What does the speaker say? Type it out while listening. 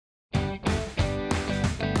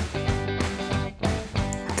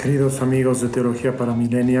Queridos amigos de Teología para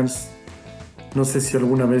Millennials, no sé si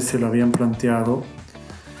alguna vez se lo habían planteado,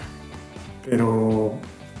 pero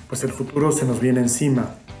pues el futuro se nos viene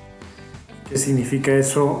encima. ¿Qué significa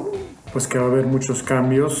eso? Pues que va a haber muchos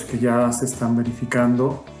cambios que ya se están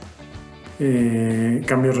verificando,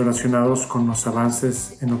 cambios relacionados con los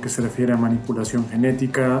avances en lo que se refiere a manipulación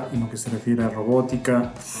genética, en lo que se refiere a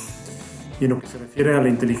robótica y en lo que se refiere a la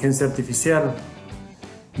inteligencia artificial.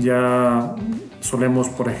 Ya solemos,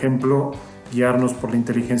 por ejemplo, guiarnos por la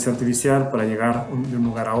inteligencia artificial para llegar de un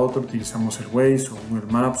lugar a otro. Utilizamos el Waze o Google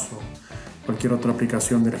Maps o cualquier otra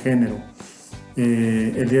aplicación del género.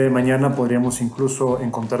 El día de mañana podríamos incluso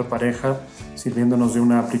encontrar pareja sirviéndonos de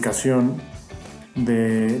una aplicación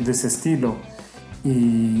de ese estilo.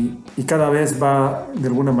 Y cada vez va de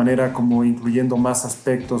alguna manera como incluyendo más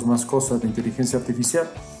aspectos, más cosas de inteligencia artificial.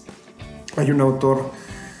 Hay un autor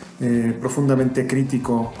profundamente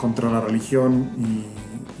crítico contra la religión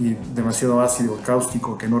y demasiado ácido,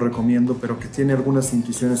 cáustico, que no recomiendo, pero que tiene algunas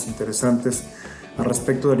intuiciones interesantes al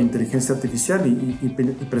respecto de la inteligencia artificial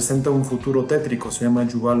y presenta un futuro tétrico. Se llama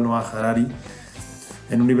Yuval Noah Harari,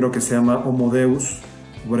 en un libro que se llama Homo Deus,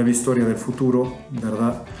 breve historia del futuro,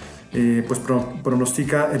 ¿verdad? Pues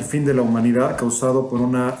pronostica el fin de la humanidad causado por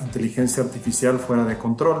una inteligencia artificial fuera de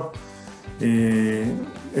control.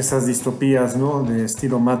 Esas distopías, ¿no?, de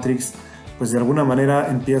estilo Matrix, pues de alguna manera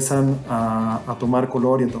empiezan a tomar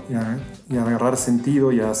color y a agarrar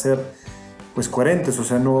sentido y a ser pues coherentes, o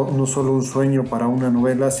sea, no solo un sueño para una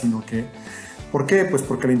novela, sino que, ¿por qué? Pues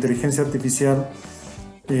porque la inteligencia artificial,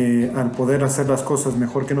 al poder hacer las cosas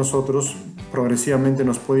mejor que nosotros, progresivamente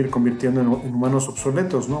nos puede ir convirtiendo en humanos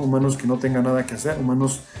obsoletos, ¿no? Humanos que no tengan nada que hacer,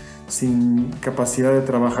 humanos sin capacidad de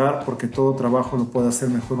trabajar, porque todo trabajo lo puede hacer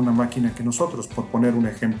mejor una máquina que nosotros, por poner un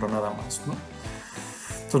ejemplo nada más, ¿no?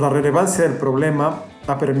 Entonces, la relevancia del problema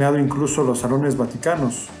ha permeado incluso los salones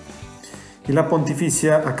vaticanos, y la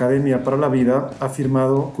Pontificia Academia para la Vida ha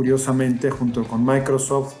firmado, curiosamente, junto con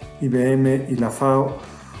Microsoft, IBM y la FAO,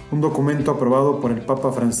 un documento aprobado por el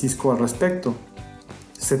Papa Francisco al respecto.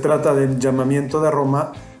 Se trata del llamamiento de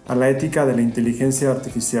Roma a la ética de la inteligencia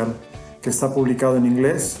artificial, que está publicado en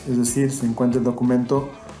inglés, es decir, se encuentra el documento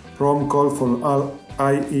Rome Call for All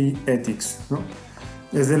AI Ethics, ¿no?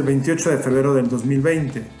 Es del 28 de febrero del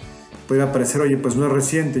 2020. Podría parecer, oye, pues no es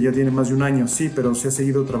reciente, ya tiene más de un año, sí, pero se ha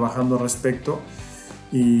seguido trabajando al respecto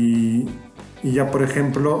y ya, por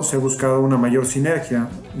ejemplo, se ha buscado una mayor sinergia.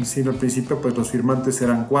 Es decir, al principio, pues los firmantes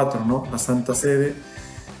eran 4, ¿no? La Santa Sede,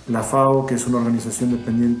 la FAO, que es una organización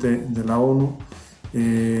dependiente de la ONU,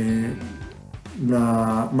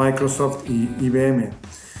 la Microsoft y IBM.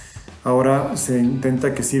 Ahora se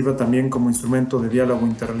intenta que sirva también como instrumento de diálogo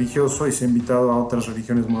interreligioso y se ha invitado a otras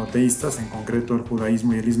religiones monoteístas, en concreto el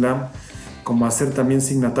judaísmo y el islam, como a ser también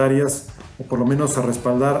signatarias o por lo menos a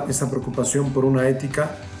respaldar esa preocupación por una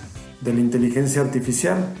ética de la inteligencia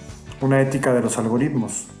artificial, una ética de los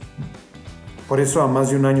algoritmos. Por eso, a más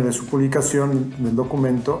de un año de su publicación del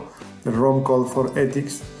documento, el Rome Call for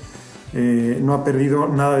Ethics, no ha perdido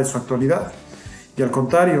nada de su actualidad. Y al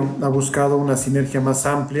contrario, ha buscado una sinergia más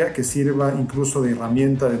amplia que sirva incluso de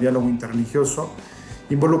herramienta de diálogo interreligioso,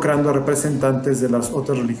 involucrando a representantes de las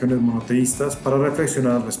otras religiones monoteístas para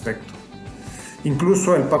reflexionar al respecto.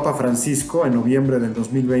 Incluso el Papa Francisco, en noviembre del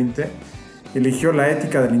 2020, eligió la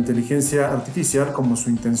ética de la inteligencia artificial como su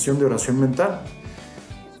intención de oración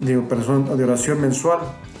de oración mensual.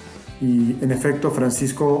 Y en efecto,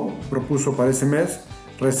 Francisco propuso para ese mes: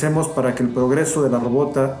 recemos para que el progreso de la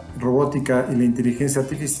robótica y la inteligencia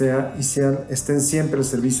artificial estén siempre al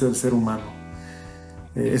servicio del ser humano.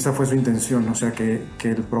 Esa fue su intención, o sea, que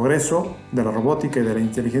el progreso de la robótica y de la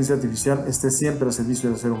inteligencia artificial esté siempre al servicio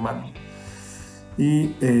del ser humano.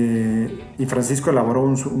 Y Francisco elaboró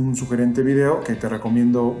un sugerente video que te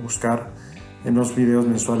recomiendo buscar en los videos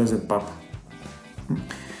mensuales del Papa.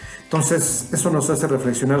 Entonces, eso nos hace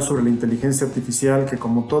reflexionar sobre la inteligencia artificial, que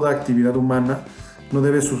como toda actividad humana, no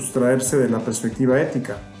debe sustraerse de la perspectiva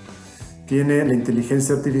ética. Tiene la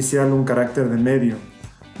inteligencia artificial un carácter de medio,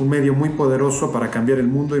 un medio muy poderoso para cambiar el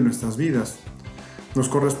mundo y nuestras vidas. Nos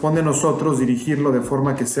corresponde a nosotros dirigirlo de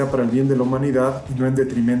forma que sea para el bien de la humanidad y no en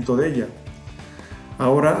detrimento de ella.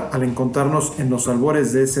 Ahora, al encontrarnos en los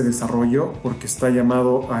albores de ese desarrollo, porque está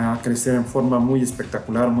llamado a crecer en forma muy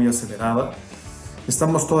espectacular, muy acelerada,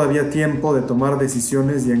 estamos todavía a tiempo de tomar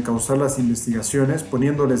decisiones y encauzar las investigaciones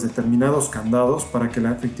poniéndoles determinados candados para que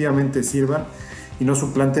efectivamente sirvan y no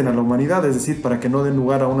suplanten a la humanidad, es decir, para que no den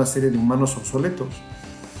lugar a una serie de humanos obsoletos.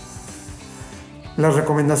 Las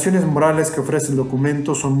recomendaciones morales que ofrece el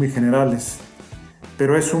documento son muy generales,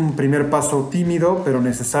 pero es un primer paso tímido pero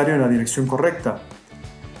necesario en la dirección correcta.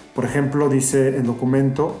 Por ejemplo, dice el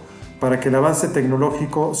documento, para que el avance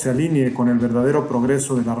tecnológico se alinee con el verdadero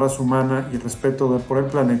progreso de la raza humana y el respeto por el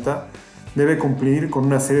planeta, debe cumplir con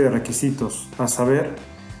una serie de requisitos, a saber,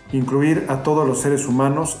 incluir a todos los seres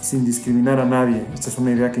humanos sin discriminar a nadie. Esta es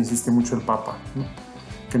una idea que insiste mucho el Papa, ¿no?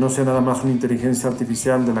 Que no sea nada más una inteligencia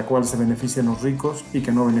artificial de la cual se benefician los ricos y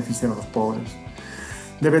que no beneficien a los pobres.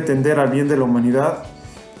 Debe tender al bien de la humanidad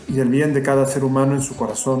y el bien de cada ser humano en su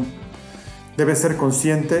corazón. Debe ser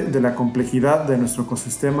consciente de la complejidad de nuestro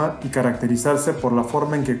ecosistema y caracterizarse por la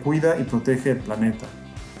forma en que cuida y protege el planeta.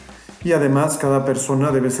 Y además, cada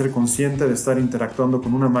persona debe ser consciente de estar interactuando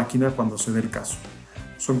con una máquina cuando se dé el caso.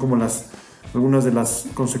 Son como algunas de las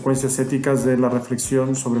consecuencias éticas de la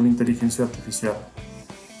reflexión sobre la inteligencia artificial.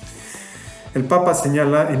 El Papa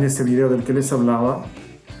señala en este video del que les hablaba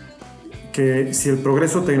que si el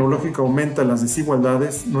progreso tecnológico aumenta las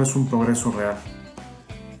desigualdades, no es un progreso real.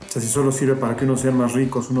 O sea, si solo sirve para que unos sean más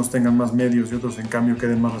ricos, unos tengan más medios y otros en cambio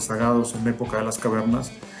queden más rezagados en la época de las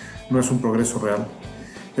cavernas, no es un progreso real.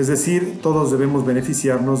 Es decir, todos debemos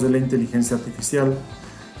beneficiarnos de la inteligencia artificial.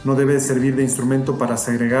 No debe servir de instrumento para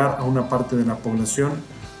segregar a una parte de la población,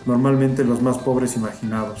 normalmente los más pobres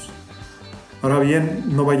imaginados. Ahora bien,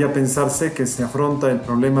 no vaya a pensarse que se afronta el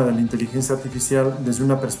problema de la inteligencia artificial desde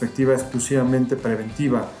una perspectiva exclusivamente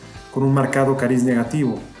preventiva, con un marcado cariz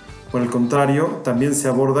negativo. Por el contrario, también se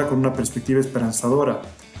aborda con una perspectiva esperanzadora.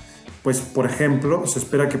 Pues, por ejemplo, se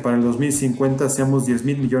espera que para el 2050 seamos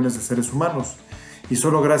 10.000 millones de seres humanos, y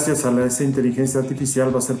solo gracias a esa inteligencia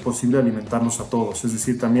artificial va a ser posible alimentarnos a todos. Es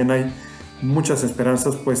decir, también hay muchas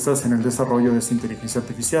esperanzas puestas en el desarrollo de esa inteligencia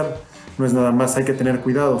artificial. No es nada más hay que tener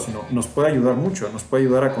cuidado, sino nos puede ayudar mucho, nos puede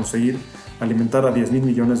ayudar a conseguir alimentar a 10.000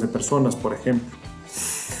 millones de personas, por ejemplo.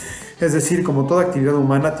 Es decir, como toda actividad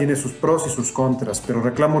humana tiene sus pros y sus contras, pero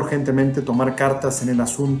reclama urgentemente tomar cartas en el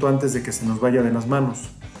asunto antes de que se nos vaya de las manos.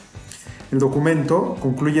 El documento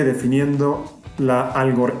concluye definiendo la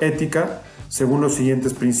algorética según los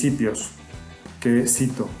siguientes principios, que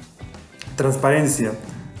cito: transparencia.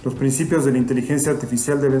 Los principios de la inteligencia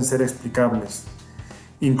artificial deben ser explicables.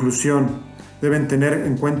 Inclusión. Deben tener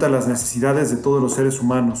en cuenta las necesidades de todos los seres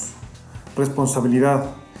humanos.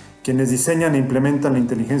 Responsabilidad. Quienes diseñan e implementan la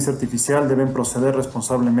inteligencia artificial deben proceder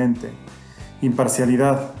responsablemente.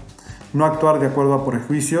 Imparcialidad. No actuar de acuerdo a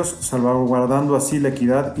prejuicios, salvaguardando así la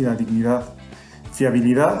equidad y la dignidad.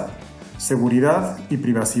 Fiabilidad, seguridad y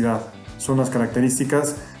privacidad son las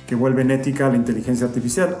características que vuelven ética a la inteligencia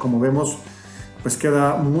artificial. Como vemos, pues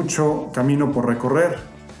queda mucho camino por recorrer.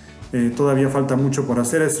 Todavía falta mucho por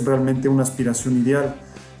hacer, es realmente una aspiración ideal,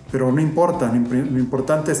 pero no importa, lo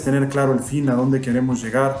importante es tener claro el fin, a dónde queremos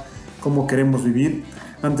llegar, cómo queremos vivir,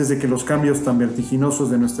 antes de que los cambios tan vertiginosos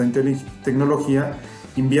de nuestra tecnología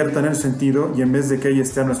inviertan el sentido y en vez de que ella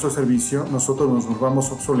esté a nuestro servicio, nosotros nos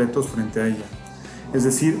volvamos obsoletos frente a ella. Es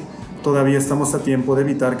decir, todavía estamos a tiempo de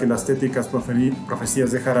evitar que las tétricas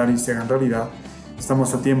profecías de Harari se hagan realidad.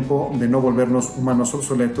 Estamos a tiempo de no volvernos humanos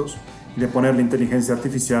obsoletos y de poner la inteligencia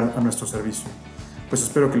artificial a nuestro servicio. Pues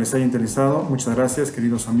espero que les haya interesado. Muchas gracias,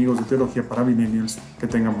 queridos amigos de Teología para Millennials. Que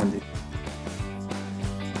tengan buen día.